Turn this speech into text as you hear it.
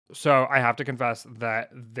So I have to confess that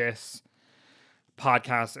this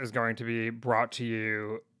podcast is going to be brought to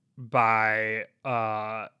you by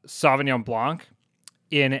Sauvignon Blanc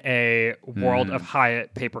in a World of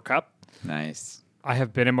Hyatt paper cup. Nice. I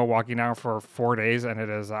have been in Milwaukee now for 4 days, and it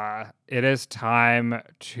is time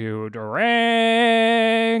to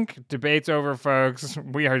drink. Debate's over, folks.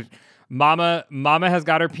 We are Mama has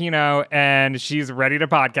got her Pinot, and she's ready to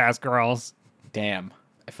podcast, girls. Damn.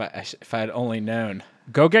 If I had only known.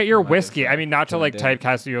 Go get your whiskey. I mean, not to joined in.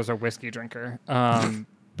 typecast you as a whiskey drinker,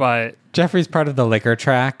 but Jeffrey's part of the liquor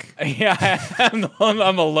track. Yeah, I'm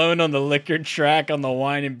alone on the liquor track, on the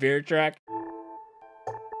wine and beer track.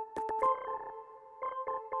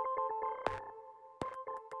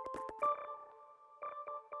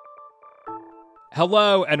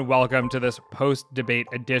 hello and welcome to this post-debate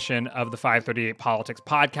edition of the 538 Politics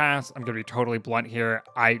Podcast. I'm going to be totally blunt here.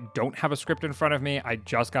 I don't have a script in front of me. I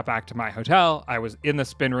just got back to my hotel. I was in the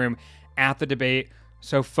spin room at the debate.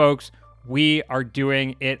 So, folks, we are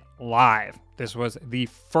doing it live. This was the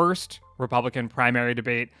first Republican primary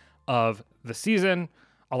debate of the season.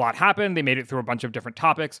 A lot happened. They made it through a bunch of different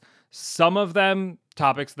topics. Some of them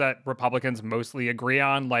topics that Republicans mostly agree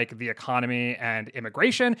on, like the economy and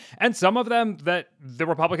immigration, and some of them that the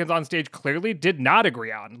Republicans on stage clearly did not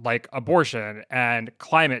agree on, like abortion and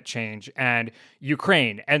climate change and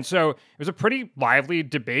Ukraine. And so it was a pretty lively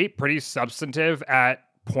debate, pretty substantive at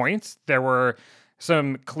points. There were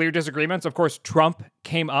some clear disagreements. Of course, Trump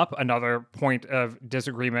came up, another point of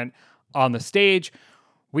disagreement on the stage.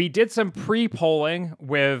 We did some pre-polling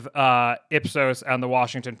with Ipsos and the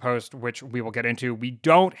Washington Post, which we will get into. We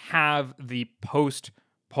don't have the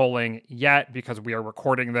post-polling yet because we are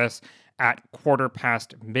recording this at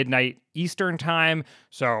midnight Eastern time.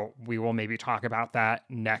 So we will maybe talk about that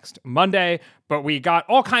next Monday. But we got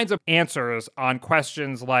all kinds of answers on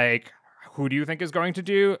questions like, who do you think is going to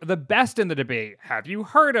do the best in the debate? Have you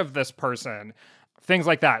heard of this person? Things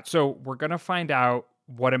like that. So we're going to find out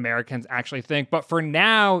what Americans actually think. But for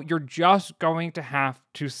now, you're just going to have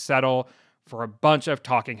to settle for a bunch of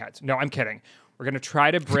talking heads. No, I'm kidding. We're going to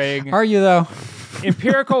try to bring Are you though?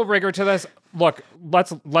 empirical rigor to this. Look,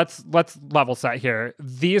 let's level set here.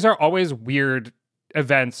 These are always weird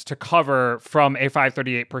events to cover from a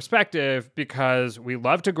 538 perspective because we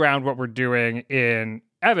love to ground what we're doing in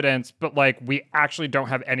evidence, but like we actually don't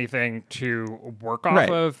have anything to work off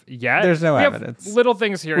of yet. There's no we evidence. Have little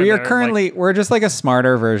things here. We and are there, currently like, we're just like a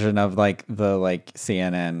smarter version of like the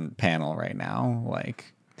CNN panel right now.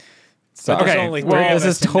 Like, so Okay, Only well, three of this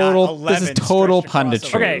us is and not total- this is 11 total stretched across the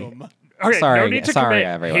punditry. Okay. room. Okay, Sorry, no need to sorry, commit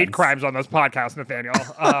everyone. hate crimes on this podcast, Nathaniel.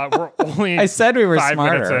 We're only I said we were 5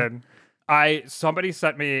 minutes smarter. in. Somebody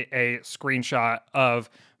sent me a screenshot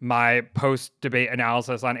of my post-debate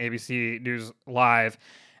analysis on ABC News Live,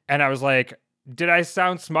 and I was like, did I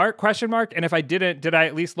sound smart? ? And if I didn't, did I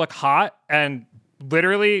at least look hot? And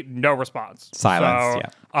literally no response. Silence, So, yeah.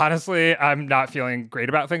 honestly, I'm not feeling great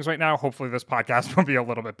about things right now. Hopefully this podcast will be a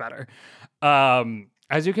little bit better.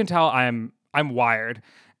 As you can tell, I'm wired.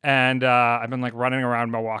 And I've been like running around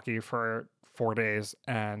Milwaukee for 4 days,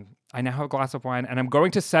 and I now have a glass of wine, and I'm going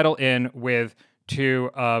to settle in with two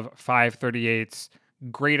of 538's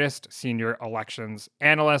greatest senior elections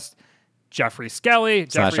analysts, Jeffrey Skelly.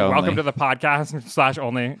 Slash Jeffrey, only. welcome to the podcast. /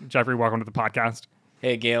 only. Jeffrey, welcome to the podcast.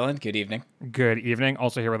 Hey, Galen. Good evening. Good evening.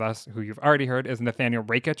 Also here with us, who you've already heard, is Nathaniel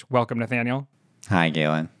Rakich. Welcome, Nathaniel. Hi,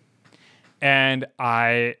 Galen. And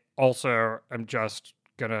I also am just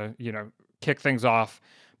gonna, kick things off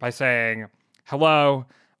by saying, hello,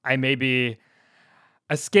 I may be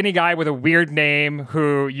a skinny guy with a weird name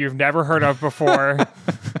who you've never heard of before.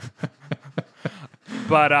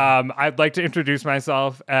 But I'd like to introduce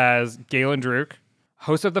myself as Galen Druk,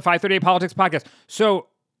 host of the 538 Politics Podcast. So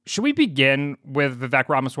should we begin with Vivek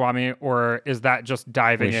Ramaswamy, or is that just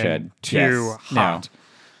diving We in should. too Yes. hot? No.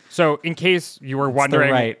 So in case you were wondering,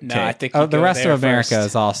 The right No, take. I think you the go rest there of America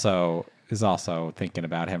first. is also thinking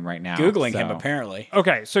about him right now. Googling him, so- apparently.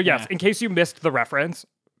 Okay, so yes, Yeah. in case you missed the reference,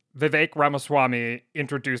 Vivek Ramaswamy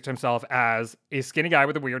introduced himself as a skinny guy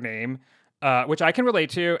with a weird name, which I can relate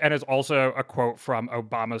to, and is also a quote from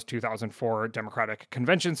Obama's 2004 Democratic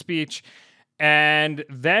Convention speech. And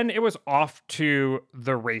then it was off to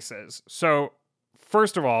the races. So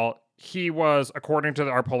first of all, he was, according to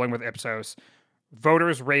our polling with Ipsos,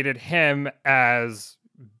 voters rated him as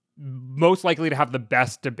most likely to have the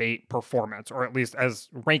best debate performance, or at least as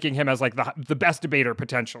ranking him as like the best debater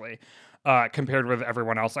potentially, compared with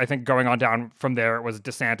everyone else. I think going on down from there, it was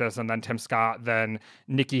DeSantis, and then Tim Scott, then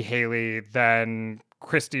Nikki Haley, then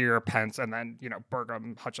Christie or Pence, and then,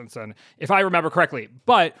 Burgum, Hutchinson, if I remember correctly.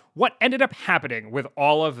 But what ended up happening with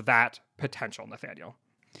all of that potential, Nathaniel?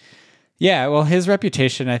 Yeah, well, his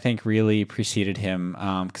reputation, I think, really preceded him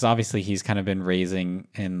because obviously he's kind of been raising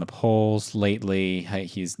in the polls lately.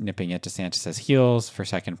 He's nipping at DeSantis' heels for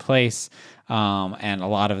second place. And a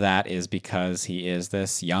lot of that is because he is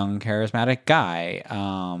this young, charismatic guy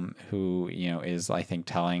who, is, I think,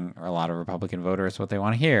 telling a lot of Republican voters what they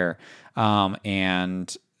want to hear.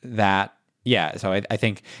 And that, yeah, so I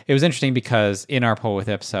think it was interesting because in our poll with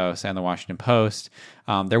Ipsos and the Washington Post,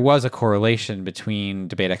 there was a correlation between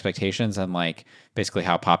debate expectations and like basically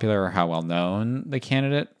how popular or how well known the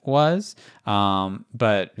candidate was.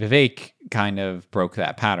 But Vivek kind of broke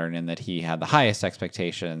that pattern in that he had the highest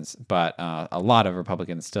expectations, but a lot of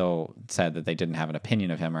Republicans still said that they didn't have an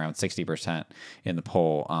opinion of him, around 60% in the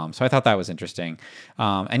poll. So I thought that was interesting.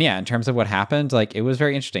 And yeah, in terms of what happened, like it was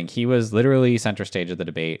very interesting. He was literally center stage of the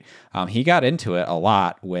debate. He got into it a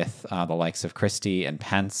lot with the likes of Christie and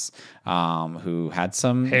Pence, who had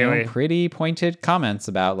some pretty pointed comments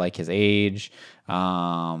about like his age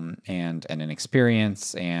and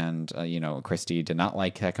inexperience. And, Christie did not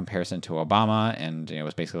like that comparison to Obama. And it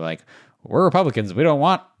was basically like, we're Republicans. We don't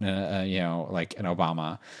want, like an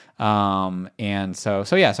Obama.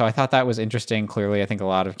 So I thought that was interesting. Clearly, I think a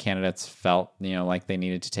lot of candidates felt, like they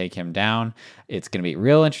needed to take him down. It's going to be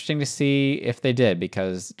real interesting to see if they did,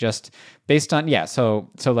 because just based on, so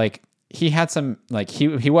like he had some, like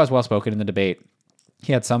he was well-spoken in the debate.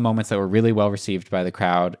 He had some moments that were really well received by the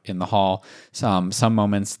crowd in the hall, some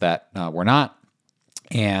moments that were not.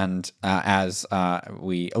 And as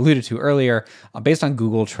we alluded to earlier, based on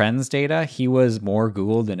Google Trends data, he was more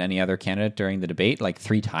Googled than any other candidate during the debate, like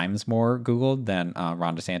 3 times more Googled than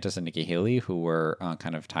Ron DeSantis and Nikki Haley, who were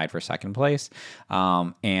kind of tied for second place.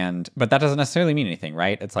 But that doesn't necessarily mean anything,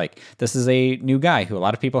 right? It's like, this is a new guy who a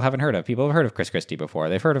lot of people haven't heard of. People have heard of Chris Christie before.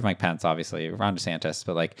 They've heard of Mike Pence, obviously, Ron DeSantis,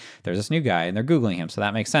 but like there's this new guy and they're Googling him. So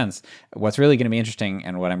that makes sense. What's really going to be interesting,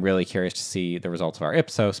 and what I'm really curious to see the results of our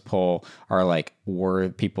Ipsos poll are like,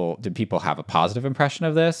 did people have a positive impression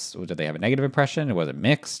of this? Or did they have a negative impression? Was it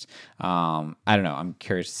mixed? I don't know. I'm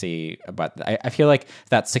curious to see, but I feel like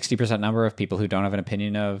that 60% number of people who don't have an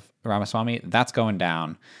opinion of Ramaswamy, that's going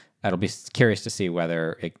down. I'll be curious to see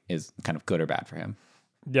whether it is kind of good or bad for him.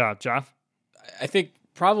 Yeah, Jeff? I think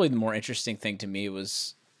probably the more interesting thing to me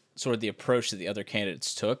was sort of the approach that the other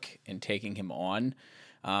candidates took in taking him on.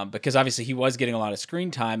 Because obviously he was getting a lot of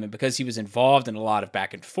screen time, and because he was involved in a lot of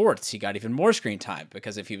back and forths, he got even more screen time,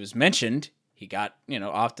 because if he was mentioned, he got,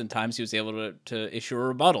 oftentimes he was able to issue a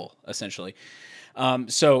rebuttal, essentially.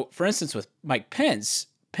 So for instance, with Mike Pence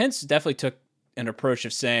definitely took an approach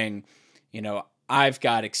of saying, I've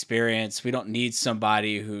got experience. We don't need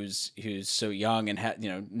somebody who's so young and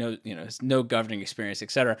has no governing experience,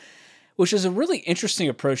 et cetera. Which is a really interesting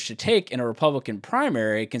approach to take in a Republican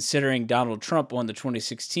primary, considering Donald Trump won the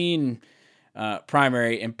 2016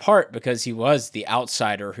 primary in part because he was the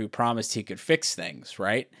outsider who promised he could fix things,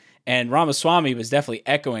 right? And Ramaswamy was definitely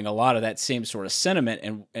echoing a lot of that same sort of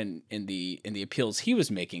sentiment in the appeals he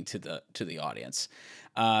was making to the audience.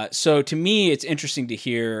 So to me, it's interesting to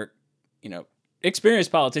hear,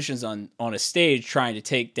 experienced politicians on a stage trying to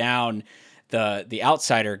take down the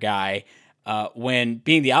outsider guy. When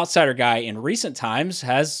being the outsider guy in recent times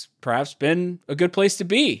has perhaps been a good place to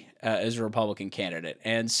be as a Republican candidate.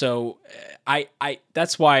 And so I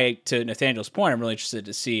that's why, to Nathaniel's point, I'm really interested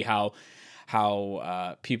to see how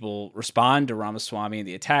people respond to Ramaswamy and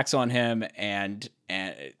the attacks on him and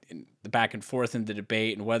the back and forth in the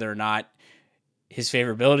debate, and whether or not his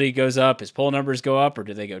favorability goes up, his poll numbers go up, or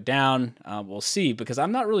do they go down? We'll see, because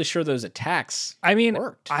I'm not really sure those attacks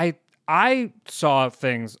worked. I saw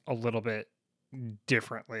things a little bit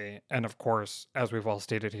differently. And of course, as we've all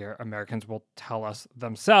stated here, Americans will tell us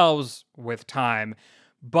themselves with time.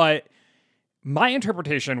 But my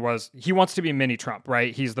interpretation was he wants to be mini Trump,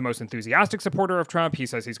 right? He's the most enthusiastic supporter of Trump. He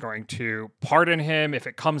says he's going to pardon him if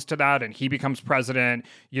it comes to that and he becomes president.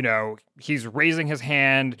 He's raising his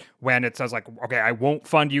hand when it says like, okay, I won't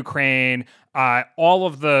fund Ukraine, all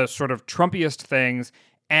of the sort of Trumpiest things.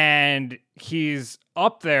 And he's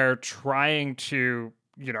up there trying to,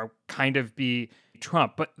 kind of be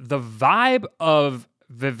Trump. But the vibe of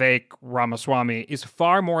Vivek Ramaswamy is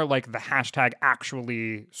far more like the hashtag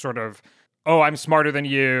actually sort of, oh, I'm smarter than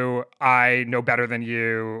you. I know better than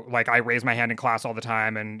you. Like, I raise my hand in class all the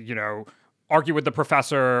time and, argue with the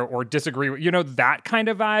professor or disagree with, that kind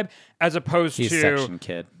of vibe, as opposed He's to section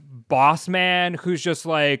kid. Boss man who's just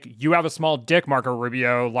like, you have a small dick, Marco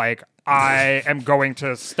Rubio. Like, I am going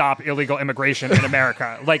to stop illegal immigration in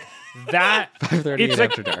America. Like that. 5:38 it's like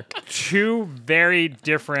after dark. 2 very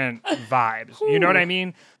different vibes. You know what I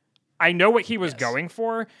mean? I know what he was going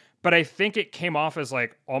for, but I think it came off as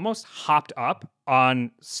like almost hopped up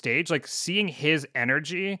on stage, like seeing his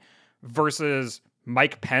energy versus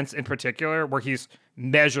Mike Pence in particular, where he's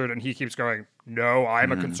measured and he keeps going, no,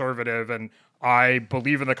 I'm a conservative and I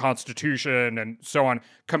believe in the Constitution and so on,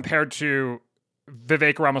 compared to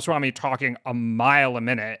Vivek Ramaswamy talking a mile a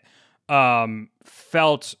minute,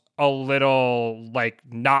 felt a little like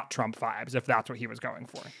not Trump vibes, if that's what he was going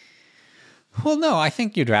for. Well, no, I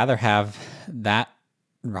think you'd rather have that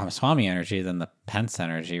Ramaswamy energy than the Pence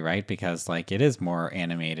energy, right? Because like it is more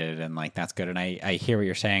animated and like that's good. And I hear what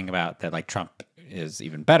you're saying about that, like Trump is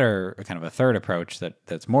even better, kind of a third approach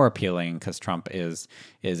that's more appealing because Trump is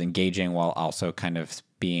engaging while also kind of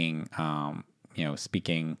being,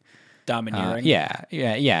 speaking domineering.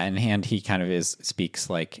 And he kind of speaks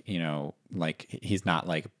like, like he's not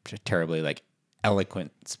like terribly like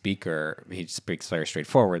eloquent speaker. He speaks very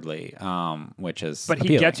straightforwardly, which is but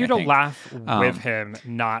appealing, he gets you to laugh with him,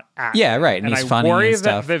 not at him. Right. And he's funny worry and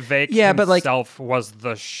stuff. that Vivek himself was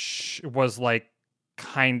was like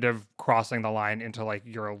kind of crossing the line into like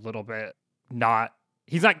you're a little bit not.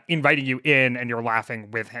 He's not inviting you in, and you're laughing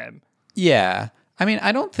with him. Yeah, I mean,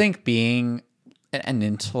 I don't think being an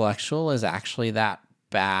intellectual is actually that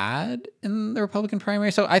bad in the Republican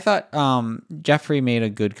primary. So I thought Jeffrey made a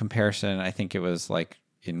good comparison. I think it was like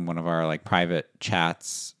in one of our like private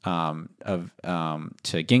chats to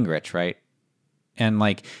Gingrich, right? And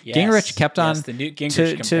like Gingrich kept on the Newt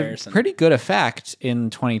Gingrich comparison. To pretty good effect in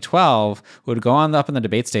 2012, would go on up in the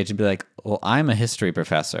debate stage and be like, well, I'm a history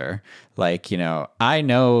professor. Like, I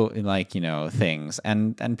know like, things.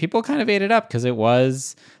 And people kind of ate it up because it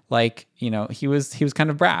was like, he was kind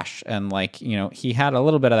of brash and like, he had a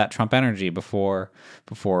little bit of that Trump energy before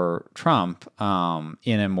Trump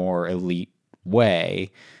in a more elite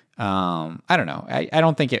way. I don't know. I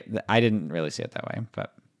don't think I didn't really see it that way,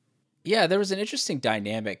 but. Yeah, there was an interesting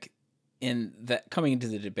dynamic in that coming into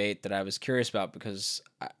the debate that I was curious about because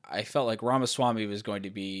I felt like Ramaswamy was going to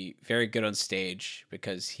be very good on stage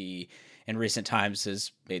because he, in recent times,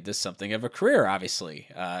 has made this something of a career, obviously,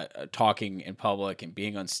 talking in public and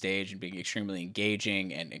being on stage and being extremely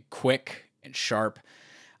engaging and quick and sharp.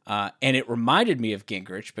 And it reminded me of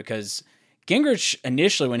Gingrich because Gingrich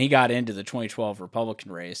initially, when he got into the 2012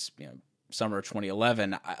 Republican race, summer of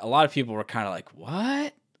 2011, a lot of people were kind of like,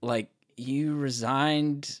 what? Like, you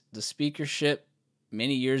resigned the speakership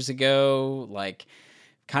many years ago, like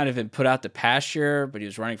kind of been put out to pasture, but he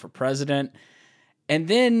was running for president. And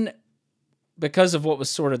then because of what was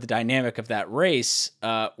sort of the dynamic of that race,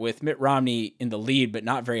 with Mitt Romney in the lead, but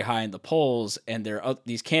not very high in the polls, and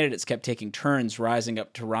these candidates kept taking turns rising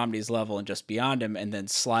up to Romney's level and just beyond him, and then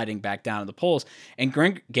sliding back down in the polls. And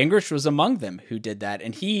Gingrich was among them who did that,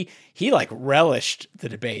 and he like relished the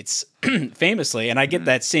debates famously. And I get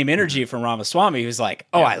that same energy from Ramaswamy, who's like,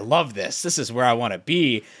 "Oh, I love this. This is where I want to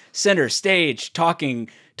be, center stage, talking."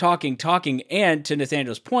 And to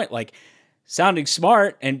Nathaniel's point, like, sounding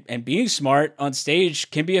smart and being smart on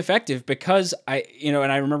stage can be effective because and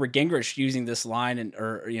I remember Gingrich using this line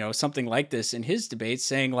or something like this in his debates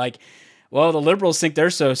saying like, well, the liberals think they're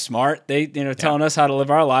so smart. They, telling us how to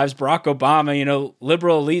live our lives. Barack Obama,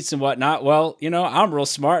 liberal elites and whatnot. Well, I'm real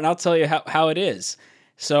smart and I'll tell you how it is.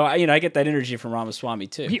 So, I get that energy from Ramaswamy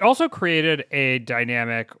too. He also created a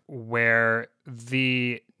dynamic where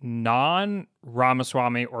the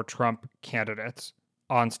non-Ramaswamy or Trump candidates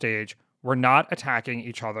on stage were not attacking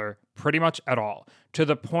each other pretty much at all, to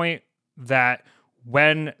the point that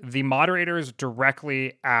when the moderators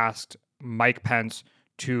directly asked Mike Pence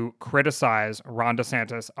to criticize Ron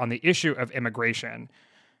DeSantis on the issue of immigration,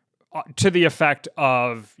 to the effect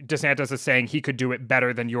of DeSantis is saying he could do it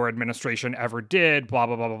better than your administration ever did, blah,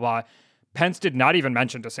 blah, blah, blah, blah. Pence did not even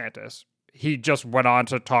mention DeSantis. He just went on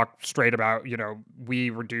to talk straight about,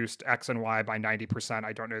 we reduced X and Y by 90%.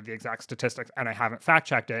 I don't know the exact statistics, and I haven't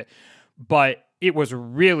fact-checked it. But it was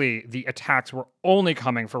really, the attacks were only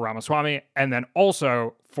coming for Ramaswamy and then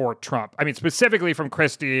also for Trump. I mean, specifically from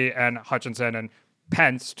Christie and Hutchinson and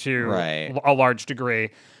Pence to a large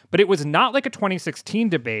degree. But it was not like a 2016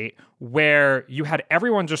 debate where you had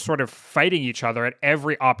everyone just sort of fighting each other at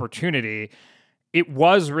every opportunity. It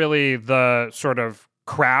was really the sort of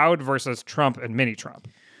crowd versus Trump and mini Trump.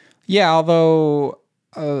 Yeah, although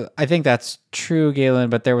I think that's true, Galen,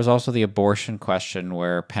 but there was also the abortion question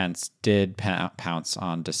where Pence did pounce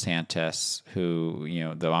on DeSantis, who,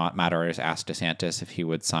 the moderators asked DeSantis if he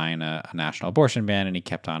would sign a national abortion ban, and he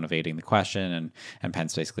kept on evading the question, and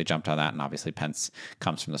Pence basically jumped on that. And obviously Pence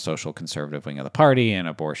comes from the social conservative wing of the party, and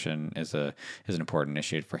abortion is an important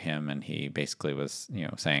issue for him, and he basically was,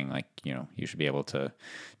 saying like, you should be able to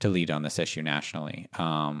lead on this issue nationally.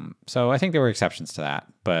 So I think there were exceptions to that.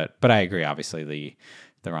 But I agree, obviously,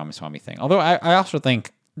 the Ramaswamy thing. Although I also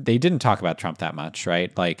think they didn't talk about Trump that much,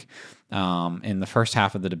 right? Like in the first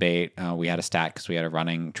half of the debate, we had a stat because we had a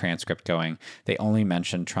running transcript going. They only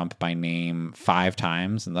mentioned Trump by name 5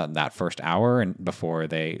 times in that first hour, and before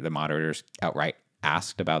the moderators outright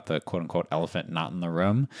asked about the quote unquote elephant not in the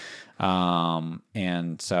room.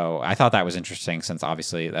 And so I thought that was interesting, since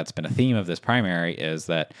obviously that's been a theme of this primary, is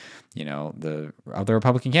that, the other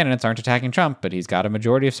Republican candidates aren't attacking Trump, but he's got a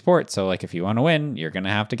majority of support. So like, if you want to win, you're going to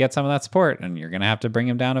have to get some of that support, and you're going to have to bring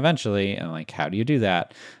him down eventually. And like, how do you do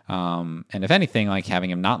that? And if anything, like having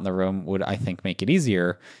him not in the room would, I think, make it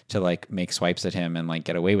easier to like make swipes at him and like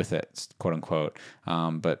get away with it, quote unquote.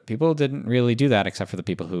 But people didn't really do that, except for the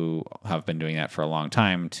people who have been doing that for a long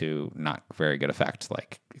time to not very good effect,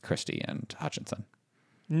 like Christie and Hutchinson.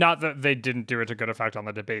 Not that they didn't do it to good effect on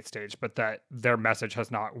the debate stage, but that their message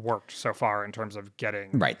has not worked so far in terms of getting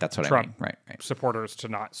right. That's what Trump I mean. Right. supporters to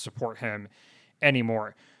not support him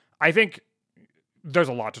anymore. I think there's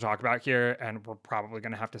a lot to talk about here, and we're probably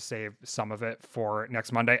going to have to save some of it for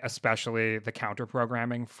next Monday, especially the counter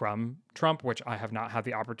programming from Trump, which I have not had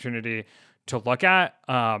the opportunity to look at.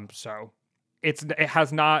 So it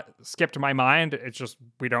has not skipped my mind. It's just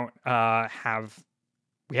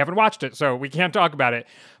we haven't watched it, so we can't talk about it.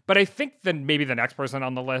 But I think then maybe the next person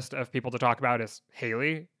on the list of people to talk about is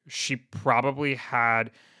Haley. She probably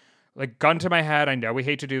had, like, gun to my head, I know we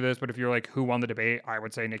hate to do this, but if you're like, who won the debate, I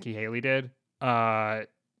would say Nikki Haley did.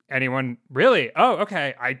 Anyone really? Oh,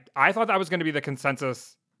 okay. I thought that was going to be the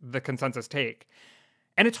consensus take.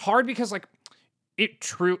 And it's hard because like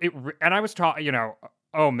and I was taught,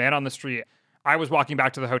 man on the street. I was walking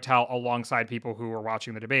back to the hotel alongside people who were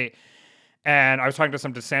watching the debate. And I was talking to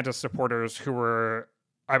some DeSantis supporters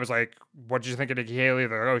I was like, what did you think of Nikki Haley?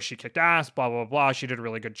 They're like, oh, she kicked ass, blah, blah, blah. She did a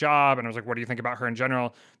really good job. And I was like, what do you think about her in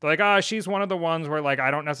general? They're like, she's one of the ones where like, I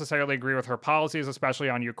don't necessarily agree with her policies, especially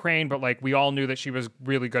on Ukraine, but like, we all knew that she was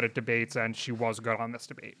really good at debates and she was good on this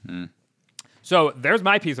debate. So there's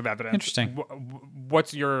my piece of evidence. Interesting.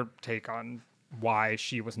 What's your take on why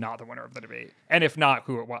she was not the winner of the debate? And if not,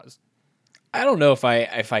 who it was? I don't know if I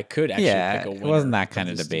could actually pick a winner. It wasn't that kind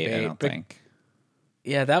of debate, I don't think.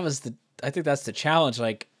 Yeah, I think that's the challenge.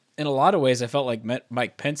 Like, in a lot of ways, I felt like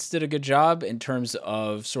Mike Pence did a good job in terms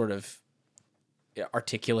of sort of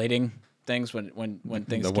articulating things when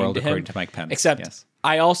things the came world to him. according to Mike Pence. Except yes.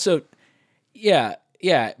 I also,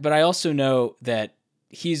 but I also know that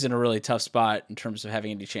he's in a really tough spot in terms of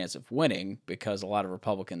having any chance of winning, because a lot of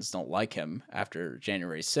Republicans don't like him after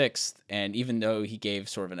January 6th. And even though he gave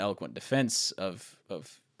sort of an eloquent defense of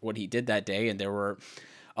what he did that day, and there were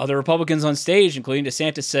other Republicans on stage, including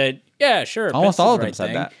DeSantis, said, yeah, sure. Almost all of them right said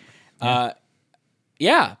thing.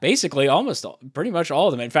 that. Basically pretty much all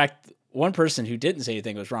of them. In fact, one person who didn't say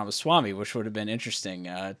anything was Ramaswamy, which would have been interesting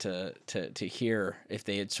to hear if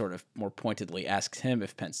they had sort of more pointedly asked him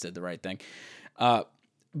if Pence did the right thing.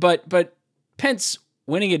 But Pence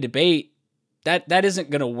winning a debate, that isn't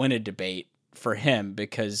going to win a debate for him,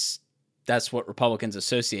 because that's what Republicans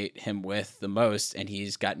associate him with the most, and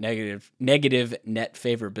he's got negative net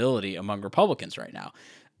favorability among Republicans right now.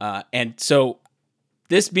 And so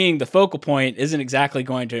this being the focal point isn't exactly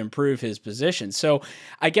going to improve his position. So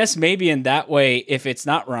I guess maybe in that way, if it's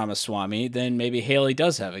not Ramaswamy, then maybe Haley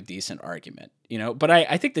does have a decent argument, But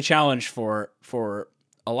I think the challenge for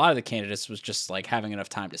a lot of the candidates was just like having enough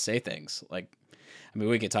time to say things. Like, I mean,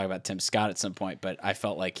 we could talk about Tim Scott at some point, but I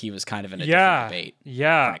felt like he was kind of in a different debate.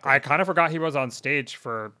 Yeah, frankly. I kind of forgot he was on stage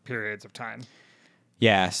for periods of time.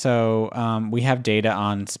 Yeah, so we have data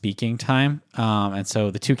on speaking time. And so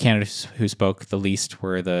the two candidates who spoke the least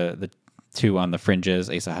were the two on the fringes,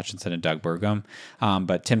 Asa Hutchinson and Doug Burgum.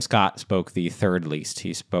 But Tim Scott spoke the third least.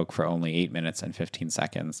 He spoke for only 8 minutes and 15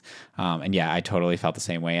 seconds. And yeah, I totally felt the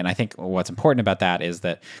same way. And I think what's important about that is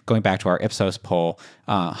that going back to our Ipsos poll,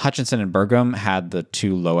 Hutchinson and Burgum had the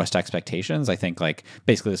two lowest expectations. I think like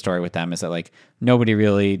basically the story with them is that like nobody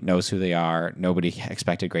really knows who they are. Nobody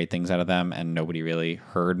expected great things out of them, and nobody really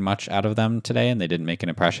heard much out of them today, and they didn't make an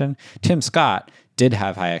impression. Tim Scott did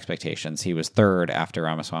have high expectations. He was third after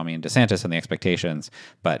Ramaswamy and DeSantis in the expectations,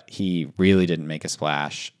 but he really didn't make a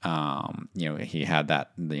splash. He had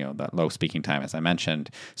that low speaking time, as I mentioned.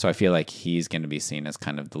 So I feel like he's going to be seen as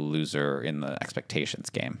kind of the loser in the expectations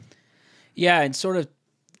game. Yeah, and sort of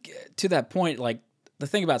to that point, like the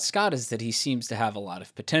thing about Scott is that he seems to have a lot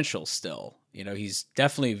of potential still. He's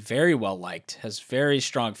definitely very well liked, has very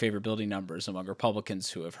strong favorability numbers among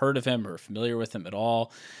Republicans who have heard of him or are familiar with him at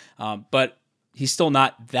all. But he's still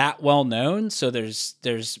not that well known, so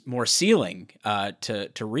there's more ceiling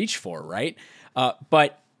to reach for, right?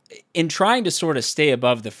 But in trying to sort of stay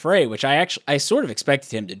above the fray, which I sort of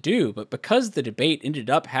expected him to do, but because the debate ended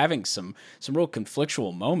up having some real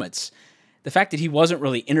conflictual moments, the fact that he wasn't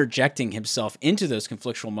really interjecting himself into those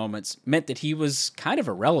conflictual moments meant that he was kind of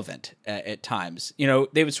irrelevant at times.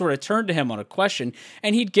 They would sort of turn to him on a question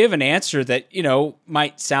and he'd give an answer that,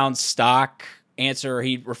 might sound stock answer, or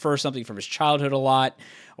he'd refer something from his childhood a lot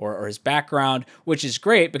or his background, which is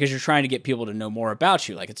great because you're trying to get people to know more about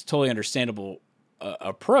you. Like, it's a totally understandable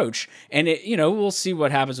approach, and we'll see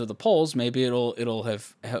what happens with the polls. Maybe it'll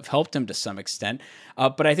have helped him to some extent,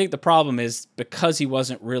 but I think the problem is because he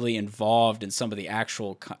wasn't really involved in some of the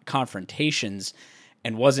actual confrontations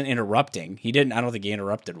and wasn't interrupting. I don't think he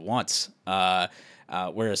interrupted once,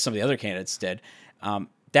 whereas some of the other candidates did.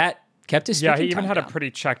 That kept his he even had down. a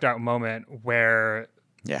pretty checked out moment where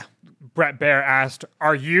Yeah. Bret Baier asked,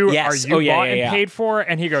 "Are you bought and paid for?"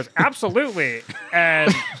 And he goes, "Absolutely."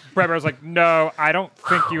 And Bret Baier's like, "No, I don't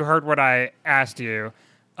think you heard what I asked you."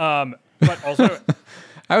 But also,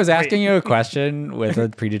 I was asking you a question with a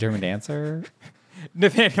predetermined answer,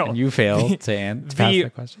 Nathaniel, and you failed to pass the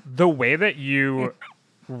question. The way that you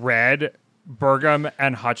read Burgum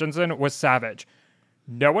and Hutchinson was savage.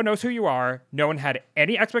 No one knows who you are. No one had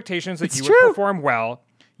any expectations that you would perform well.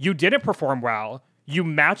 You didn't perform well. You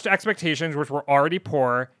matched expectations, which were already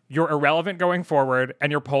poor. You're irrelevant going forward,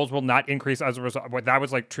 and your polls will not increase as a result. That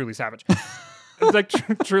was like truly savage. It's like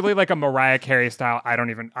truly like a Mariah Carey style. I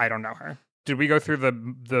don't know her. Did we go through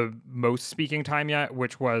the most speaking time yet?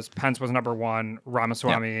 Which was Pence was number 1,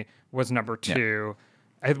 Ramaswamy was number 2.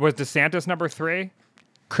 Was DeSantis number 3?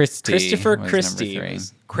 Christopher Christie.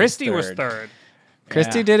 Christie was third.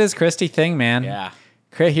 Christie did his Christie thing, man. Yeah.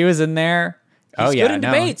 He was in there. He's good in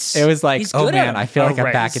debates. It was like, He's good I feel like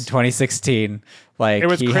I'm back in 2016. Like, it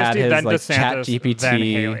was he Christie, had his then like DeSantis, Chat GPT. then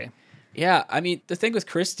Haley. Yeah, I mean, the thing with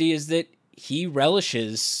Christie is that he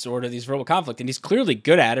relishes sort of these verbal conflict, and he's clearly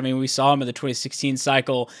good at it. I mean, we saw him in the 2016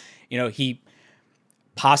 cycle. He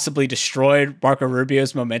possibly destroyed Marco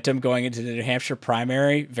Rubio's momentum going into the New Hampshire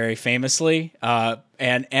primary, very famously.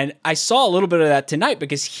 And I saw a little bit of that tonight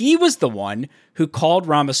because he was the one who called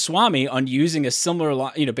Ramaswamy on using a similar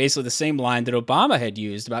line, basically the same line that Obama had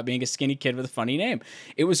used about being a skinny kid with a funny name.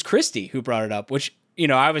 It was Christie who brought it up, which,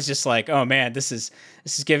 I was just like, oh man, this is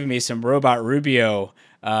giving me some Robot Rubio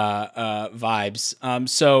vibes.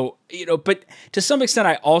 So, but to some extent,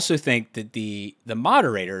 I also think that the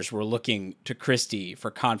moderators were looking to Christie for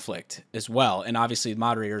conflict as well. And obviously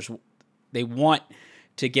moderators, they want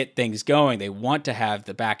to get things going. They want to have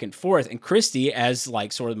the back and forth. And Christie, as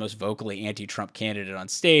like sort of the most vocally anti-Trump candidate on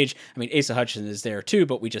stage, I mean, Asa Hutchinson is there too,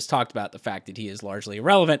 but we just talked about the fact that he is largely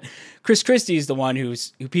irrelevant. Chris Christie is the one who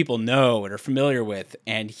people know and are familiar with.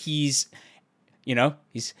 And he's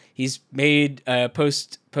made a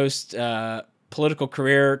post political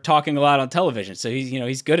career talking a lot on television. So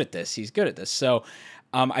he's good at this. So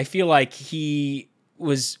I feel like he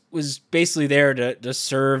was basically there to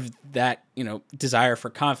serve that, desire for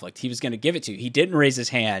conflict. He was going to give it to you. He didn't raise his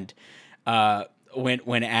hand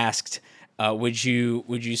when asked, would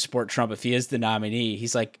you support Trump if he is the nominee?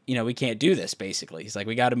 He's like, we can't do this. Basically, he's like,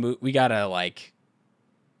 we got to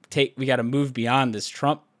move beyond this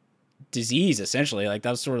Trump disease, essentially. Like, that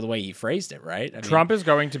was sort of the way he phrased it, right? Trump is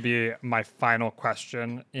going to be my final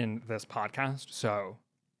question in this podcast. So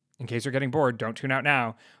in case you're getting bored, don't tune out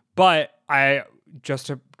now. But just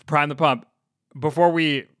to prime the pump, before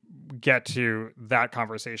we get to that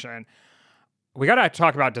conversation, we got to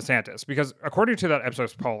talk about DeSantis, because according to that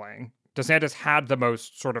Ipsos polling, DeSantis had the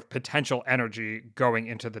most sort of potential energy going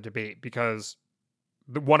into the debate, because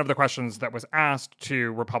one of the questions that was asked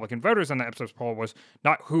to Republican voters in the Ipsos poll was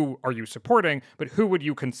not who are you supporting, but who would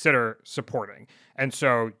you consider supporting? And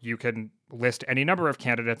so you can list any number of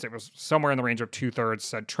candidates. It was somewhere in the range of 2/3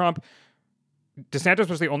 said Trump. DeSantis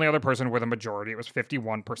was the only other person with a majority. It was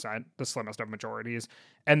 51%, the slimmest of majorities.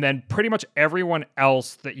 And then pretty much everyone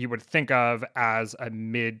else that you would think of as a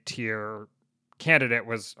mid-tier candidate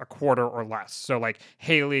was a quarter or less. So like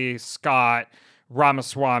Haley, Scott,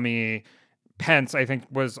 Ramaswamy, Pence, I think,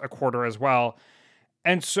 was a quarter as well.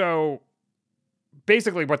 And so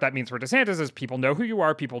basically what that means for DeSantis is people know who you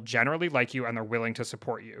are, people generally like you, and they're willing to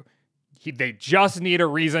support you. They just need a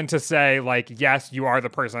reason to say, like, yes, you are the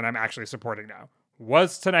person I'm actually supporting now.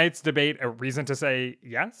 Was tonight's debate a reason to say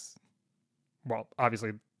yes? Well,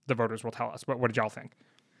 obviously the voters will tell us, but what did y'all think?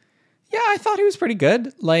 Yeah, I thought he was pretty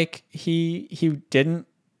good. Like, he didn't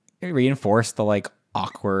reinforce the like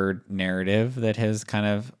awkward narrative that has kind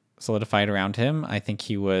of solidified around him. I think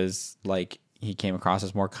he was like, he came across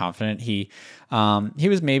as more confident. He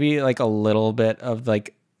was maybe like a little bit of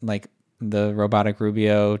like the robotic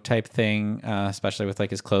Rubio type thing, especially with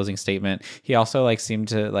like his closing statement. He also like seemed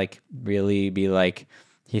to like really be like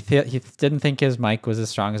he didn't think his mic was as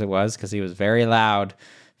strong as it was because he was very loud,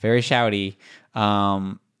 very shouty.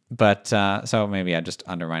 But so maybe I'm just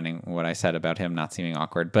undermining what I said about him not seeming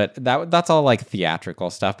awkward, but that's all like theatrical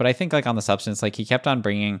stuff. But I think like on the substance, like he kept on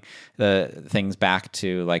bringing the things back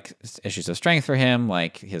to like issues of strength for him,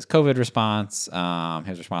 like his COVID response,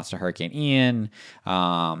 his response to Hurricane Ian,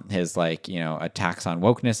 his like, you know, attacks on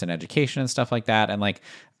wokeness and education and stuff like that. And like,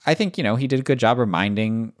 I think, you know, he did a good job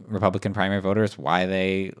reminding Republican primary voters why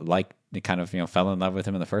they kind of, you know, fell in love with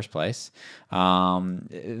him in the first place.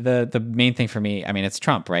 The main thing for me, I mean, it's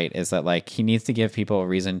Trump, right? Is that like he needs to give people a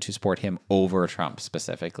reason to support him over Trump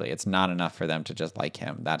specifically. It's not enough for them to just like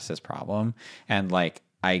him. That's his problem. And like,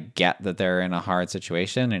 I get that they're in a hard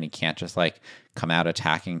situation and he can't just like come out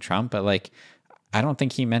attacking Trump, but like, I don't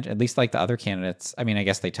think he meant, at least like the other candidates. I mean, I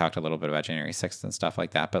guess they talked a little bit about January 6th and stuff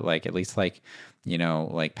like that, but like at least like, you know,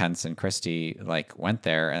 like Pence and Christie like went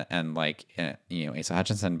there and like, you know, Asa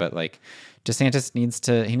Hutchinson, but like DeSantis needs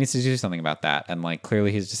to do something about that. And like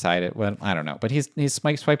clearly he's decided, well, I don't know, but he's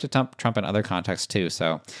swiped at Trump in other contexts too.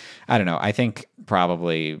 So I don't know. I think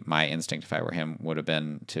probably my instinct if I were him would have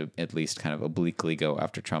been to at least kind of obliquely go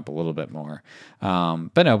after Trump a little bit more.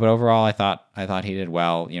 But overall I thought he did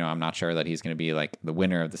well. You know, I'm not sure that he's going to be like the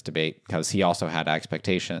winner of this debate because he also had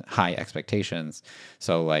high expectations.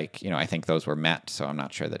 So like, you know, I think those were met. So I'm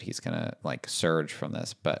not sure that he's going to like surge from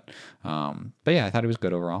this, but yeah, I thought he was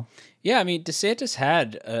good overall. Yeah, I mean, DeSantis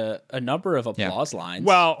had a number of applause lines.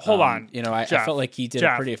 Well, hold on. You know, I felt like he did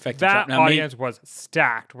Jeff, a pretty effective that job. Now, audience was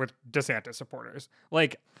stacked with DeSantis supporters.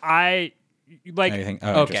 Like, Okay,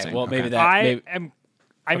 well, maybe that.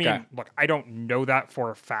 I mean, look, I don't know that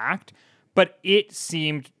for a fact, but it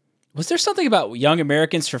seemed... Was there something about Young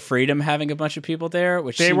Americans for Freedom having a bunch of people there,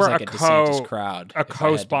 which seems like a DeSantis crowd? A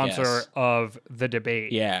co-sponsor of the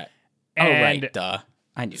debate. Yeah. And right, duh.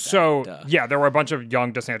 I knew that. So, Duh. yeah, there were a bunch of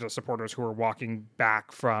young DeSantis supporters who were walking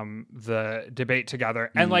back from the debate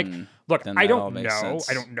together. And, like, look, I don't know. Sense.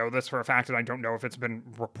 I don't know this for a fact, and I don't know if it's been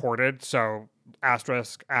reported. So,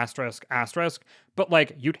 asterisk, asterisk, asterisk. But,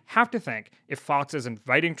 like, you'd have to think if Fox is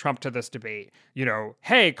inviting Trump to this debate, you know,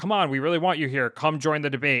 hey, come on, we really want you here. Come join the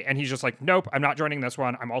debate. And he's just like, nope, I'm not joining this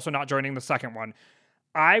one. I'm also not joining the second one.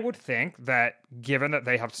 I would think that given that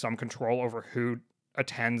they have some control over who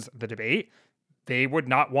attends the debate, they would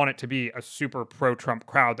not want it to be a super pro-Trump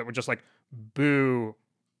crowd that would just like boo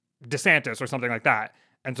DeSantis or something like that.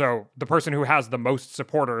 And so the person who has the most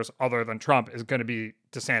supporters other than Trump is going to be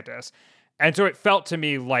DeSantis. And so it felt to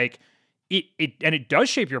me like it does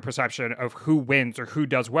shape your perception of who wins or who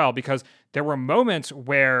does well, because there were moments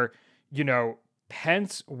where, you know,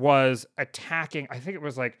 Pence was attacking, I think it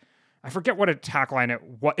was like, I forget what attack line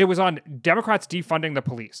it was on Democrats defunding the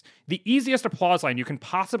police. The easiest applause line you can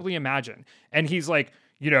possibly imagine. And he's like,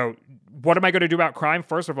 you know, what am I going to do about crime?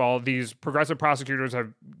 First of all, these progressive prosecutors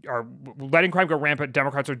are letting crime go rampant.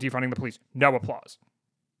 Democrats are defunding the police. No applause.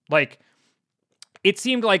 Like, it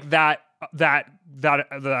seemed like that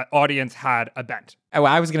the audience had a bent. Oh,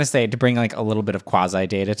 I was going to say, to bring like a little bit of quasi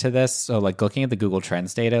data to this. So like looking at the Google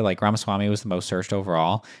Trends data, like Ramaswamy was the most searched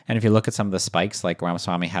overall. And if you look at some of the spikes, like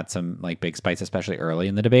Ramaswamy had some like big spikes, especially early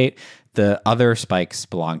in the debate. The other spikes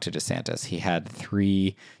belonged to DeSantis. He had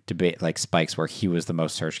 3 debate like spikes where he was the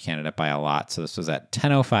most searched candidate by a lot. So this was at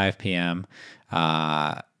 10:05 p.m.,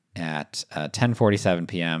 at 10:47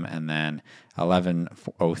 p.m. and then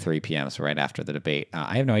 11:03 p.m. So right after the debate.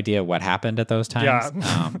 I have no idea what happened at those times.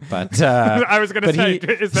 Yeah. But I was going to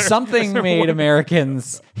say, something made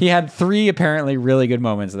Americans. He had 3 apparently really good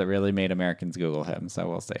moments that really made Americans Google him. So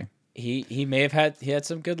we'll see. He may have had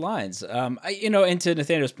some good lines. You know, and to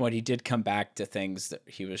Nathaniel's point, he did come back to things that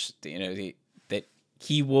he was, you know, that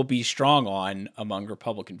he will be strong on among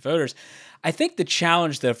Republican voters. I think the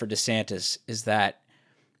challenge though for DeSantis is that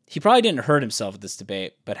he probably didn't hurt himself at this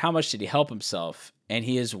debate, but how much did he help himself? And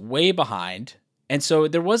he is way behind. And so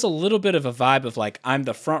there was a little bit of a vibe of like, I'm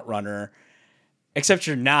the front runner, except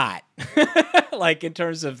you're not. Like in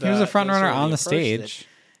terms of he was a front runner on the stage.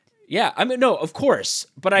 Yeah, I mean, no, of course.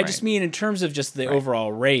 But I just mean in terms of just the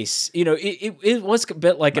overall race, you know, it was a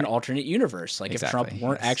bit like an alternate universe. Like if Trump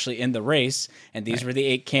weren't actually in the race and these were the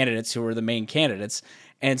 8 candidates who were the main candidates.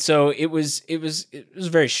 And so it was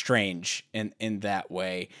very strange in that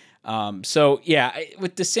way. So yeah,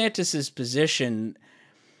 with DeSantis's position,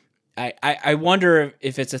 I wonder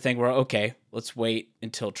if it's a thing where, okay, let's wait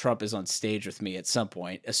until Trump is on stage with me at some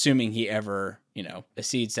point, assuming he ever, you know,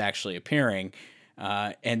 accedes to actually appearing.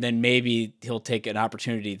 And then maybe he'll take an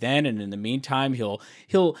opportunity then, and in the meantime, he'll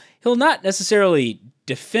not necessarily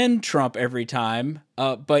defend Trump every time.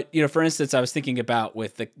 But for instance, I was thinking about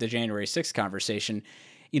with the January 6th conversation.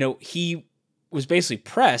 He was basically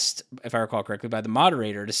pressed, if I recall correctly, by the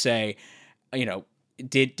moderator to say,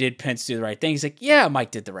 did Pence do the right thing? He's like, yeah,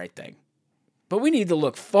 Mike did the right thing. But we need to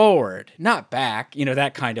look forward, not back.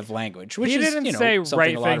 That kind of language. Which he didn't say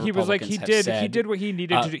right thing. He was like, he did what he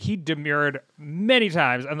needed to do. He demurred many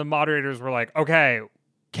times, and the moderators were like, "Okay,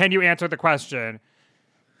 can you answer the question?"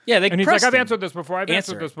 Yeah, and he's like, "I've answered this before. I've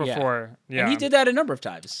answered this before." Yeah, and he did that a number of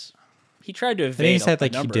times. He tried to evade. And he said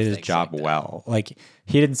like he did his job well. Like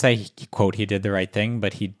he didn't say quote he did the right thing,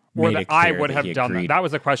 but he made it clear I would have done that. That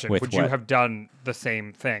was the question. Would you what? have done the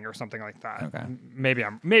same thing or something like that? Okay. Maybe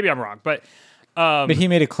I'm wrong, but. But he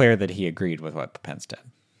made it clear that he agreed with what Pence did.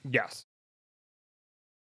 Yes.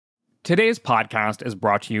 Today's podcast is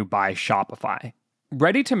brought to you by Shopify.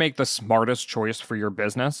 Ready to make the smartest choice for your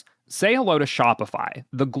business? Say hello to Shopify,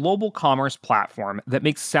 the global commerce platform that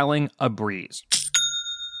makes selling a breeze.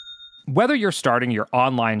 Whether you're starting your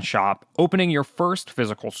online shop, opening your first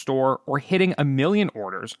physical store, or hitting 1 million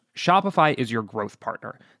orders, Shopify is your growth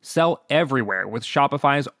partner. Sell everywhere with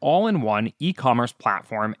Shopify's all-in-one e-commerce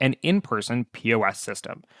platform and in-person POS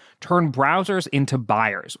system. Turn browsers into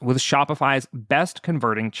buyers with Shopify's best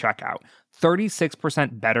converting checkout,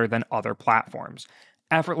 36% better than other platforms.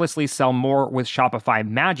 Effortlessly sell more with Shopify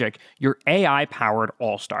Magic, your AI-powered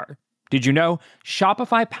all-star. Did you know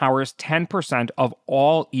Shopify powers 10% of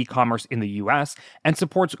all e-commerce in the US and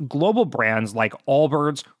supports global brands like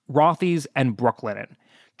Allbirds, Rothy's, and Brooklinen?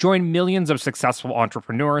 Join millions of successful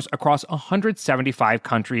entrepreneurs across 175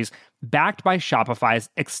 countries, backed by Shopify's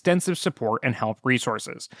extensive support and help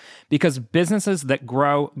resources. Because businesses that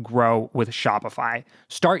grow, grow with Shopify.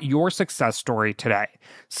 Start your success story today.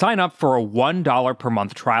 Sign up for a $1 per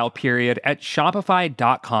month trial period at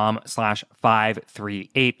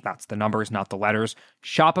shopify.com/538. That's the numbers, not the letters.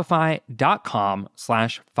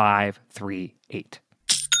 Shopify.com/538.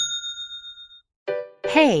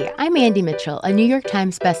 Hey, I'm Andy Mitchell, a New York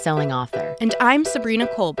Times bestselling author. And I'm Sabrina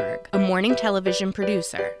Kohlberg, a morning television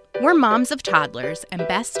producer. We're moms of toddlers and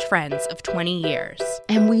best friends of 20 years.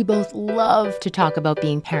 And we both love to talk about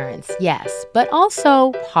being parents, yes, but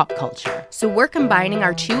also pop culture. So we're combining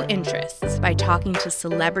our two interests by talking to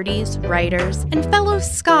celebrities, writers, and fellow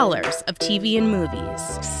scholars of TV and movies.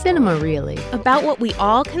 Cinema, really. About what we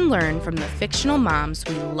all can learn from the fictional moms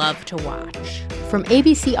we love to watch. From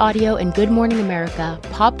ABC Audio and Good Morning America,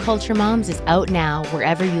 Pop Culture Moms is out now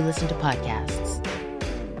wherever you listen to podcasts.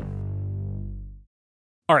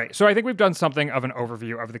 All right, so I think we've done something of an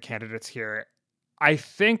overview of the candidates here. I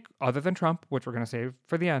think, other than Trump, which we're going to save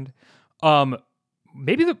for the end,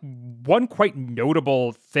 maybe the one quite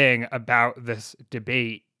notable thing about this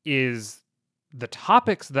debate is the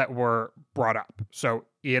topics that were brought up. So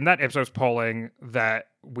in that Ipsos polling that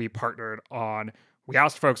we partnered on, we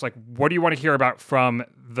asked folks, like, what do you want to hear about from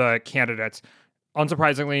the candidates?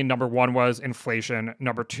 Unsurprisingly, number one was inflation.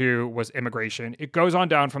 Number two was immigration. It goes on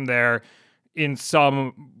down from there in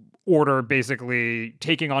some order, basically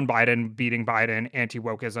taking on Biden, beating Biden,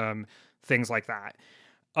 anti-wokeism, things like that.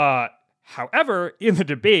 However, in the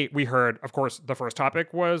debate, we heard, of course, the first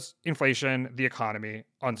topic was inflation, the economy,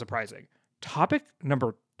 unsurprising. Topic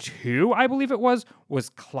number two, I believe it was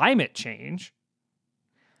climate change.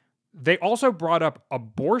 They also brought up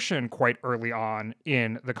abortion quite early on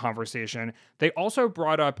in the conversation. They also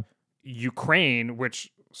brought up Ukraine,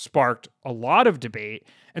 which sparked a lot of debate.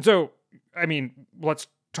 And so, I mean, let's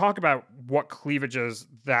talk about what cleavages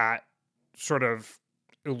that sort of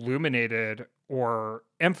illuminated or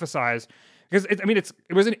emphasized. Because it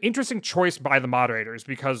was an interesting choice by the moderators,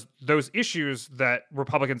 because those issues that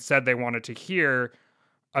Republicans said they wanted to hear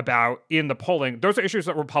about in the polling, those are issues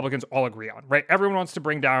that Republicans all agree on, right? Everyone wants to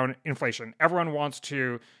bring down inflation. Everyone wants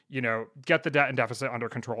to, get the debt and deficit under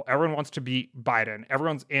control. Everyone wants to beat Biden.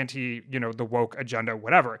 Everyone's anti, the woke agenda,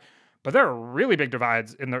 whatever. But there are really big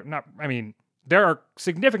divides there are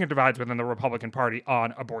significant divides within the Republican Party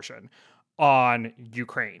on abortion, on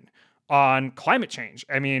Ukraine, on climate change.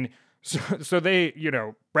 I mean, so they,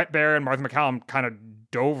 Brett Baer and Martha MacCallum kind of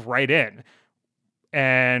dove right in.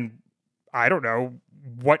 And I don't know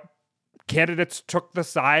what candidates took the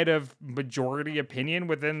side of majority opinion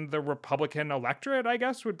within the Republican electorate, I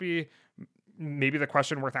guess, would be maybe the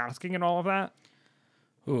question worth asking in all of that.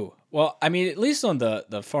 Ooh, well, I mean, at least on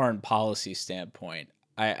the foreign policy standpoint,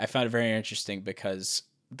 I found it very interesting because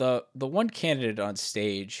the one candidate on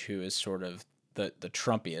stage who is sort of the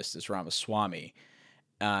Trumpiest is Ramaswamy.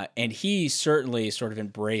 And he certainly sort of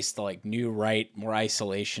embraced the like new right, more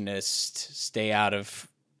isolationist, stay out of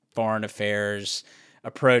foreign affairs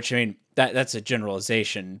approach. I mean, that's a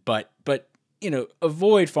generalization, but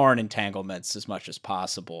avoid foreign entanglements as much as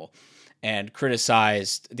possible, and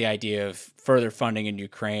criticized the idea of further funding in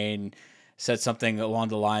Ukraine. Said something along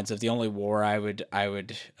the lines of the only war I would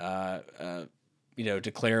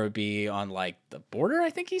declare would be on like the border. I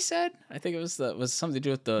think he said. I think it was something to do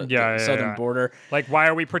with the southern border. Like, why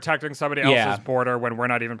are we protecting somebody else's border when we're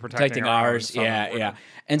not even protecting ours? Yeah.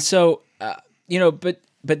 And so, but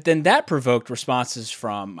then that provoked responses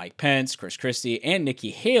from Mike Pence, Chris Christie, and Nikki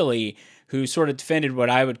Haley, who sort of defended what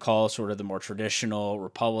I would call sort of the more traditional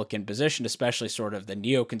Republican position, especially sort of the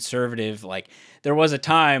neoconservative. Like, there was a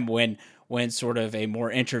time when sort of a more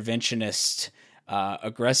interventionist,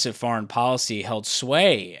 aggressive foreign policy held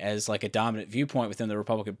sway as like a dominant viewpoint within the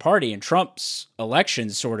Republican Party, and Trump's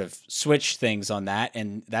elections sort of switched things on that,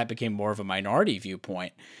 and that became more of a minority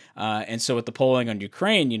viewpoint. And so with the polling on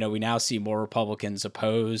Ukraine, we now see more Republicans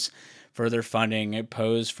oppose further funding,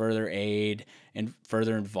 oppose further aid, and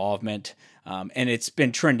further involvement. And it's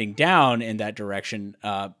been trending down in that direction,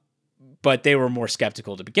 but they were more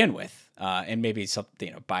skeptical to begin with. And maybe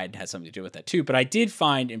something, Biden had something to do with that too. But I did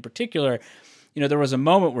find in particular, there was a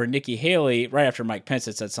moment where Nikki Haley, right after Mike Pence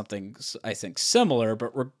had said something, I think, similar,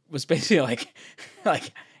 but was basically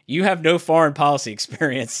like, you have no foreign policy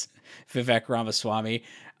experience, Vivek Ramaswamy.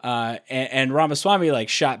 And Ramaswamy like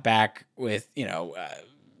shot back with,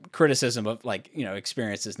 criticism of like,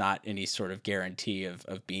 experience is not any sort of guarantee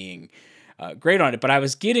of being great on it. But I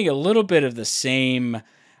was getting a little bit of the same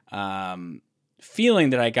feeling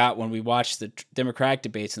that I got when we watched the Democratic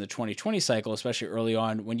debates in the 2020 cycle, especially early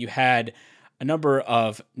on, when you had a number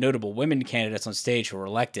of notable women candidates on stage who were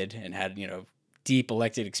elected and had, deep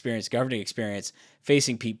elected experience, governing experience,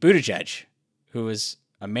 facing Pete Buttigieg, who was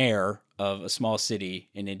a mayor of a small city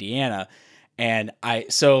in Indiana. And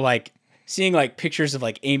seeing like pictures of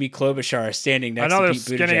like Amy Klobuchar standing next to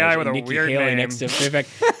Pete Buttigieg with and a Nikki weird Haley name next to Vivek.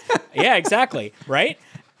 Yeah, exactly. Right.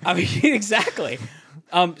 I mean, exactly.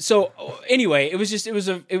 So anyway, it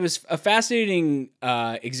was a fascinating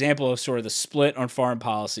example of sort of the split on foreign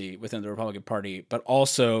policy within the Republican Party, but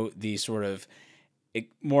also the sort of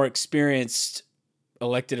more experienced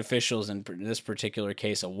elected officials, in this particular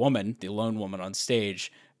case, a woman, the lone woman on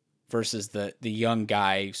stage, versus the young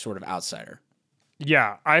guy, sort of outsider.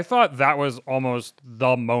 Yeah, I thought that was almost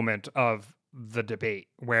the moment of the debate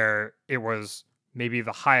where it was maybe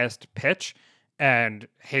the highest pitch, and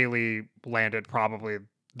Haley landed probably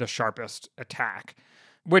the sharpest attack,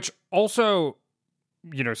 which also,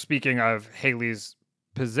 speaking of Haley's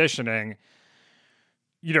positioning,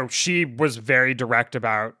 she was very direct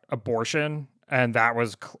about abortion, and that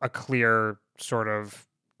was a clear sort of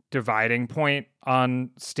dividing point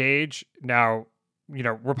on stage. Now,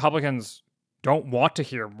 Republicans don't want to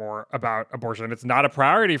hear more about abortion. It's not a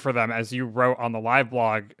priority for them, as you wrote on the live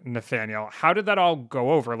blog, Nathaniel. How did that all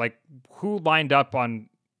go over? Like, who lined up on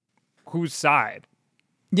whose side?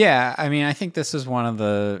 Yeah, I mean, I think this is one of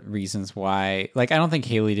the reasons why, like, I don't think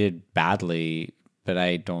Haley did badly, but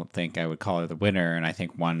I don't think I would call her the winner. And I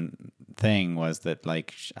think one thing was that,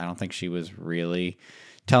 like, I don't think she was really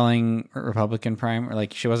telling Republican primary,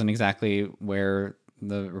 like, she wasn't exactly where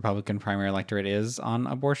the Republican primary electorate is on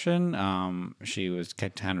abortion. She was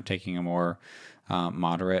kind of taking a more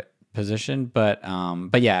moderate position, but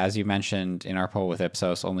yeah, as you mentioned in our poll with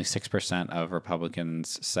Ipsos, only 6% of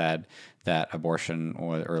Republicans said that abortion,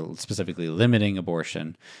 or specifically limiting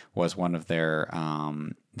abortion, was one of their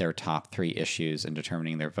top 3 issues in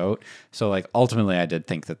determining their vote. So, like, ultimately, I did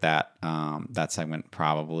think that segment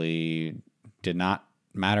probably did not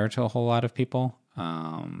matter to a whole lot of people.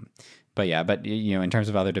 But in terms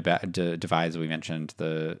of other divides, we mentioned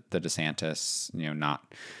the DeSantis,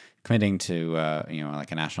 not committing to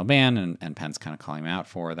like a national ban, and Pence kind of calling him out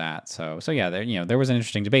for that. So yeah, there was an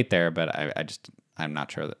interesting debate there, but I'm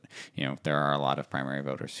not sure that there are a lot of primary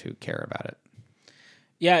voters who care about it.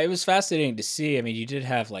 Yeah, it was fascinating to see. I mean, you did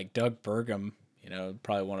have like Doug Burgum,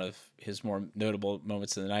 probably one of his more notable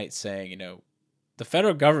moments of the night, saying, the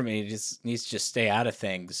federal government just needs to just stay out of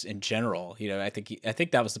things in general. I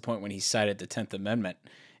think that was the point when he cited the 10th Amendment.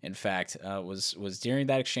 In fact, was during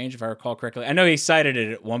that exchange, if I recall correctly. I know he cited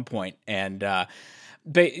it at one point, and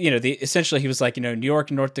essentially he was like, New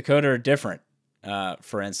York and North Dakota are different,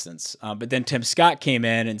 for instance. But then Tim Scott came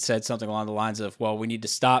in and said something along the lines of, well, we need to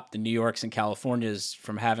stop the New Yorks and Californias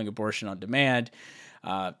from having abortion on demand.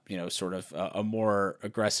 Sort of a more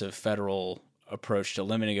aggressive federal approach to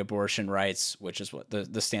limiting abortion rights, which is what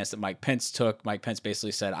the stance that Mike Pence took. Mike Pence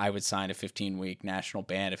basically said, I would sign a 15-week national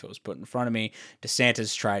ban if it was put in front of me.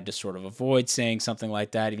 DeSantis tried to sort of avoid saying something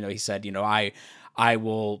like that, even though he said, I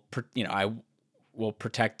will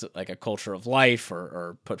protect like a culture of life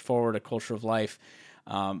or put forward a culture of life,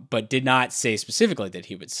 but did not say specifically that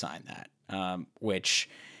he would sign that, which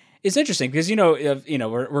is interesting because,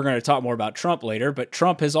 we're going to talk more about Trump later, but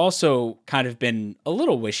Trump has also kind of been a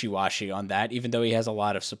little wishy-washy on that, even though he has a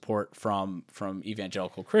lot of support from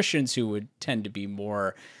evangelical Christians who would tend to be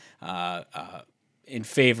more in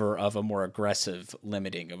favor of a more aggressive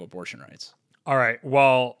limiting of abortion rights. All right.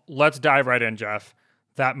 Well, let's dive right in, Jeff.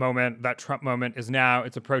 That moment, that Trump moment is now,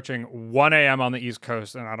 it's approaching 1 a.m. on the East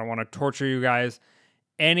Coast, and I don't want to torture you guys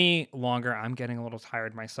any longer. I'm getting a little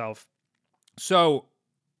tired myself. So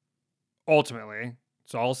ultimately,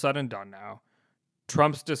 it's all said and done now.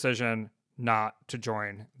 Trump's decision not to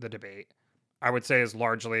join the debate, I would say, is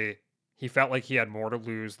largely he felt like he had more to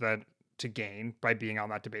lose than to gain by being on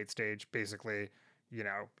that debate stage. Basically,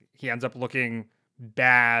 he ends up looking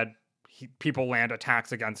bad. People land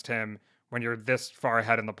attacks against him. When you're this far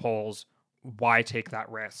ahead in the polls, why take that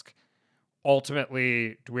risk?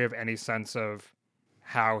 Ultimately, do we have any sense of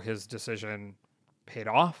how his decision paid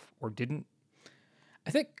off or didn't?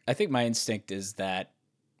 I think my instinct is that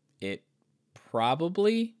it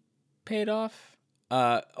probably paid off.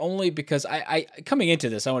 Only because I coming into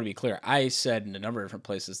this, I want to be clear. I said in a number of different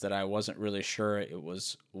places that I wasn't really sure it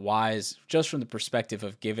was wise, just from the perspective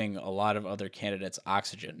of giving a lot of other candidates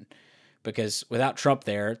oxygen. Because without Trump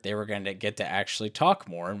there, they were going to get to actually talk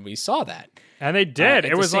more, and we saw that. And they did.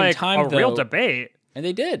 It was like a real debate. And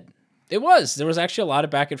they did. It was. There was actually a lot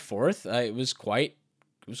of back and forth. It was quite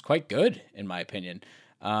good, in my opinion.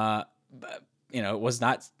 But, it was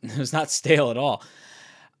not stale at all.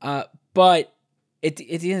 But at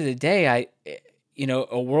the end of the day,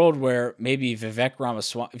 a world where maybe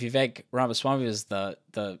Vivek Ramaswamy is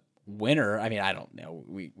the winner. I mean, I don't know.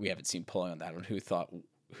 We haven't seen polling on that one.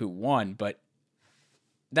 Who won, but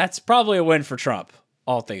that's probably a win for Trump,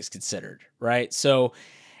 all things considered, right? So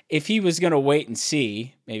if he was going to wait and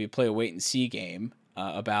see, maybe play a wait and see game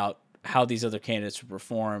about how these other candidates would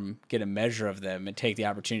perform, get a measure of them, and take the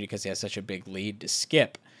opportunity because he has such a big lead to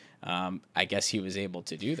skip, I guess he was able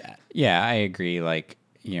to do that. Yeah, I agree.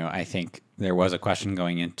 I think there was a question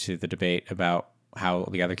going into the debate about how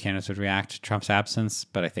the other candidates would react to Trump's absence,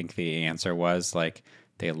 but I think the answer was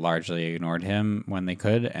they largely ignored him when they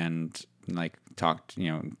could and talked,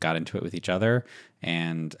 got into it with each other.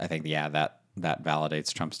 And I think, that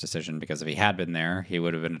validates Trump's decision, because if he had been there, he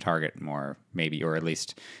would have been a target more, maybe, or at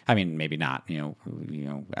least, maybe not,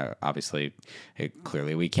 obviously,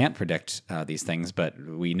 clearly we can't predict these things, but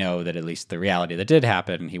we know that at least the reality that did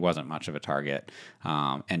happen, he wasn't much of a target.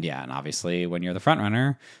 And obviously when you're the front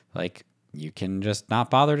runner, you can just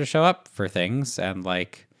not bother to show up for things. And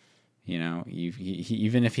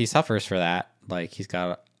even if he suffers for that, he's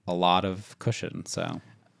got a lot of cushion. So,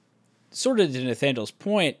 sort of to Nathaniel's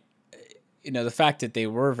point, the fact that they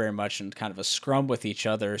were very much in kind of a scrum with each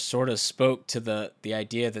other sort of spoke to the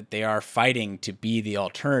idea that they are fighting to be the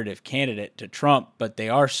alternative candidate to Trump, but they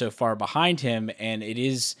are so far behind him, and it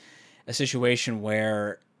is a situation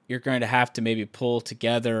where you're going to have to maybe pull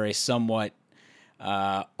together a somewhat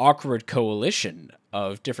awkward coalition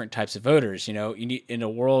of different types of voters. You need, in a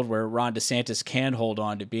world where Ron DeSantis can hold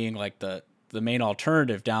on to being the main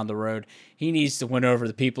alternative down the road, he needs to win over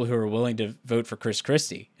the people who are willing to vote for Chris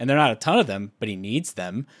Christie. And they're not a ton of them, but he needs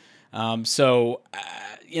them. So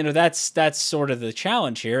that's sort of the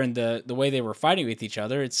challenge here. And the way they were fighting with each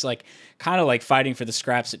other, it's kind of like fighting for the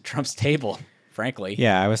scraps at Trump's table, frankly.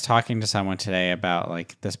 Yeah, I was talking to someone today about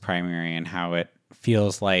this primary and how it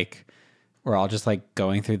feels like we're all just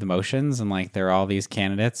going through the motions, and there are all these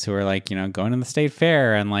candidates who are going to the state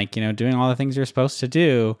fair and doing all the things you're supposed to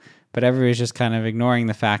do, but everybody's just kind of ignoring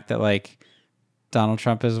the fact that Donald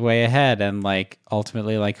Trump is way ahead, and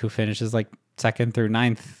ultimately who finishes second through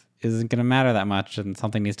ninth isn't going to matter that much, and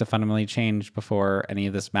something needs to fundamentally change before any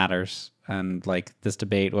of this matters. And this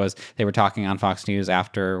debate they were talking on Fox News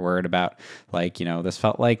afterward about this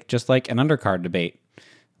felt just like an undercard debate,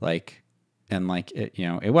 and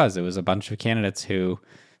it was a bunch of candidates who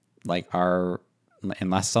are,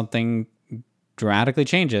 unless something dramatically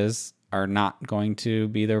changes, are not going to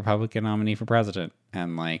be the Republican nominee for president.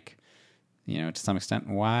 And to some extent,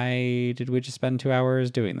 why did we just spend 2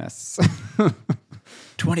 hours doing this?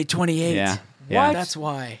 2028. Yeah. What? That's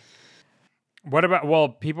why. What about,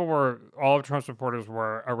 all of Trump's supporters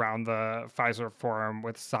were around the Pfizer forum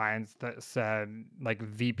with signs that said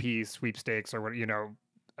VP sweepstakes or what,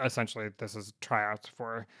 essentially this is tryouts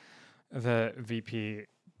for the VP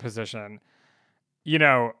position. You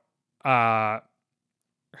know,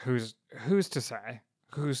 who's to say?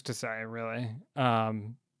 Who's to say, really?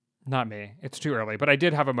 Not me. It's too early. But I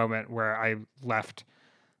did have a moment where I left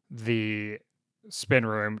the spin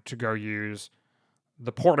room to go use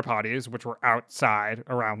the porta potties, which were outside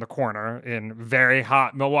around the corner in very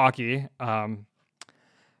hot Milwaukee.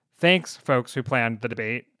 Thanks, folks who planned the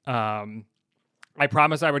debate. I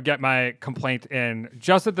promised I would get my complaint in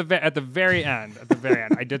just at the very end. At the very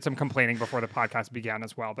end, I did some complaining before the podcast began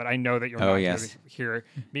as well. But I know that you're not here to hear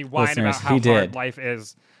me whine Listeners, about how hard life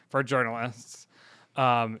is for journalists.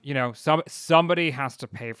 You know, somebody has to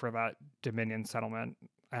pay for that Dominion settlement,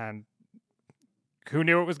 and who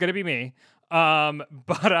knew it was going to be me?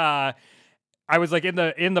 But I was like in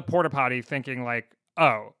the porta potty thinking like,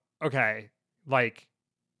 oh, okay, like,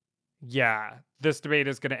 yeah, this debate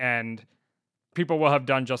is going to end. People will have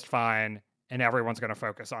done just fine, and everyone's going to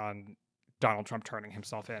focus on Donald Trump turning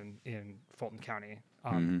himself in Fulton County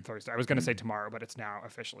on Thursday. I was going to say tomorrow, but it's now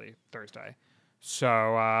officially Thursday.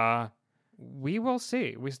 So we will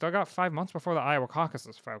see. We still got 5 months before the Iowa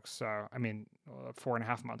caucuses, folks. So, I mean,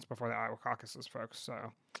 4.5 months before the Iowa caucuses, folks. So,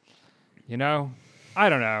 you know, I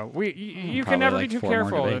don't know. You can never be too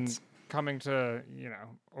careful in coming to, you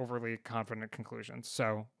know, overly confident conclusions.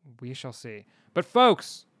 So we shall see. But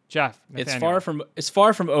folks, Jeff, Nathaniel, it's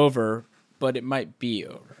far from over, but it might be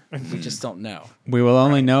over. We just don't know. We will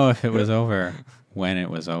only know if it was over when it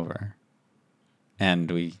was over.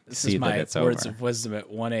 And we see that it's over. This is my words of wisdom at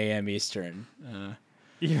 1 a.m. Eastern.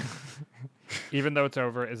 Even though it's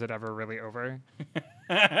over, is it ever really over?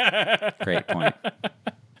 Great point.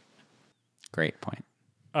 Great point.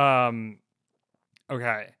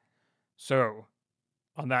 Okay. So,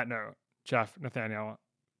 on that note, Jeff, Nathaniel,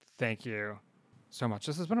 thank you so much.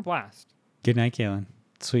 This has been a blast. Good night, Kaylin.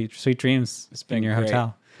 Sweet dreams in your great.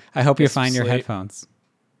 hotel. I hope you find your headphones.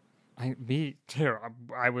 Me too.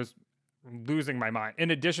 I was losing my mind.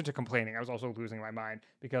 In addition to complaining, I was also losing my mind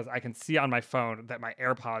because I can see on my phone that my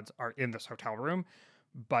AirPods are in this hotel room,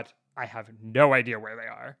 but I have no idea where they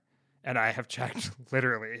are. And I have checked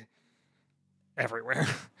literally everywhere.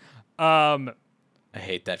 I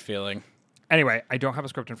hate that feeling. Anyway, I don't have a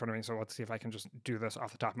script in front of me, so let's see if I can just do this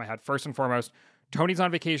off the top of my head. First and foremost, Tony's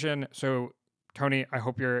on vacation. So, Tony, I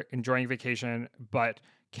hope you're enjoying vacation, but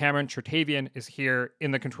Cameron Chertavian is here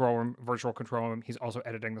in the control room, virtual control room. He's also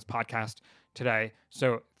editing this podcast today.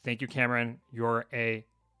 So thank you, Cameron. You're a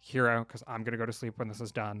hero because I'm going to go to sleep when this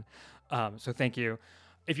is done. So thank you.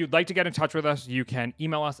 If you'd like to get in touch with us, you can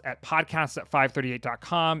email us at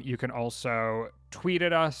podcasts@538.com. You can also tweet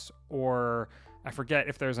at us, or I forget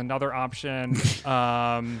if there's another option.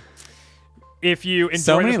 If you enjoy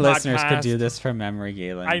so many this listeners podcast, could do this from memory,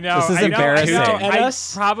 Galen. I know. This is embarrassing. I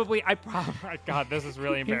probably. God, this is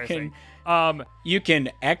really embarrassing. You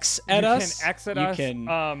can X at us. You can X at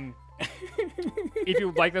us. If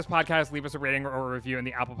you like this podcast, leave us a rating or a review in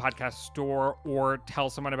the Apple Podcast Store, or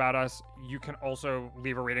tell someone about us. You can also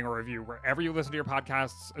leave a rating or review wherever you listen to your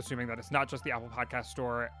podcasts, assuming that it's not just the Apple Podcast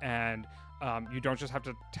Store. And you don't just have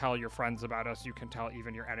to tell your friends about us. You can tell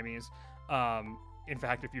even your enemies. In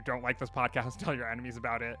fact, if you don't like this podcast, tell your enemies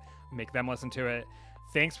about it. Make them listen to it.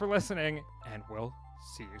 Thanks for listening, and we'll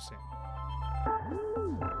see you soon.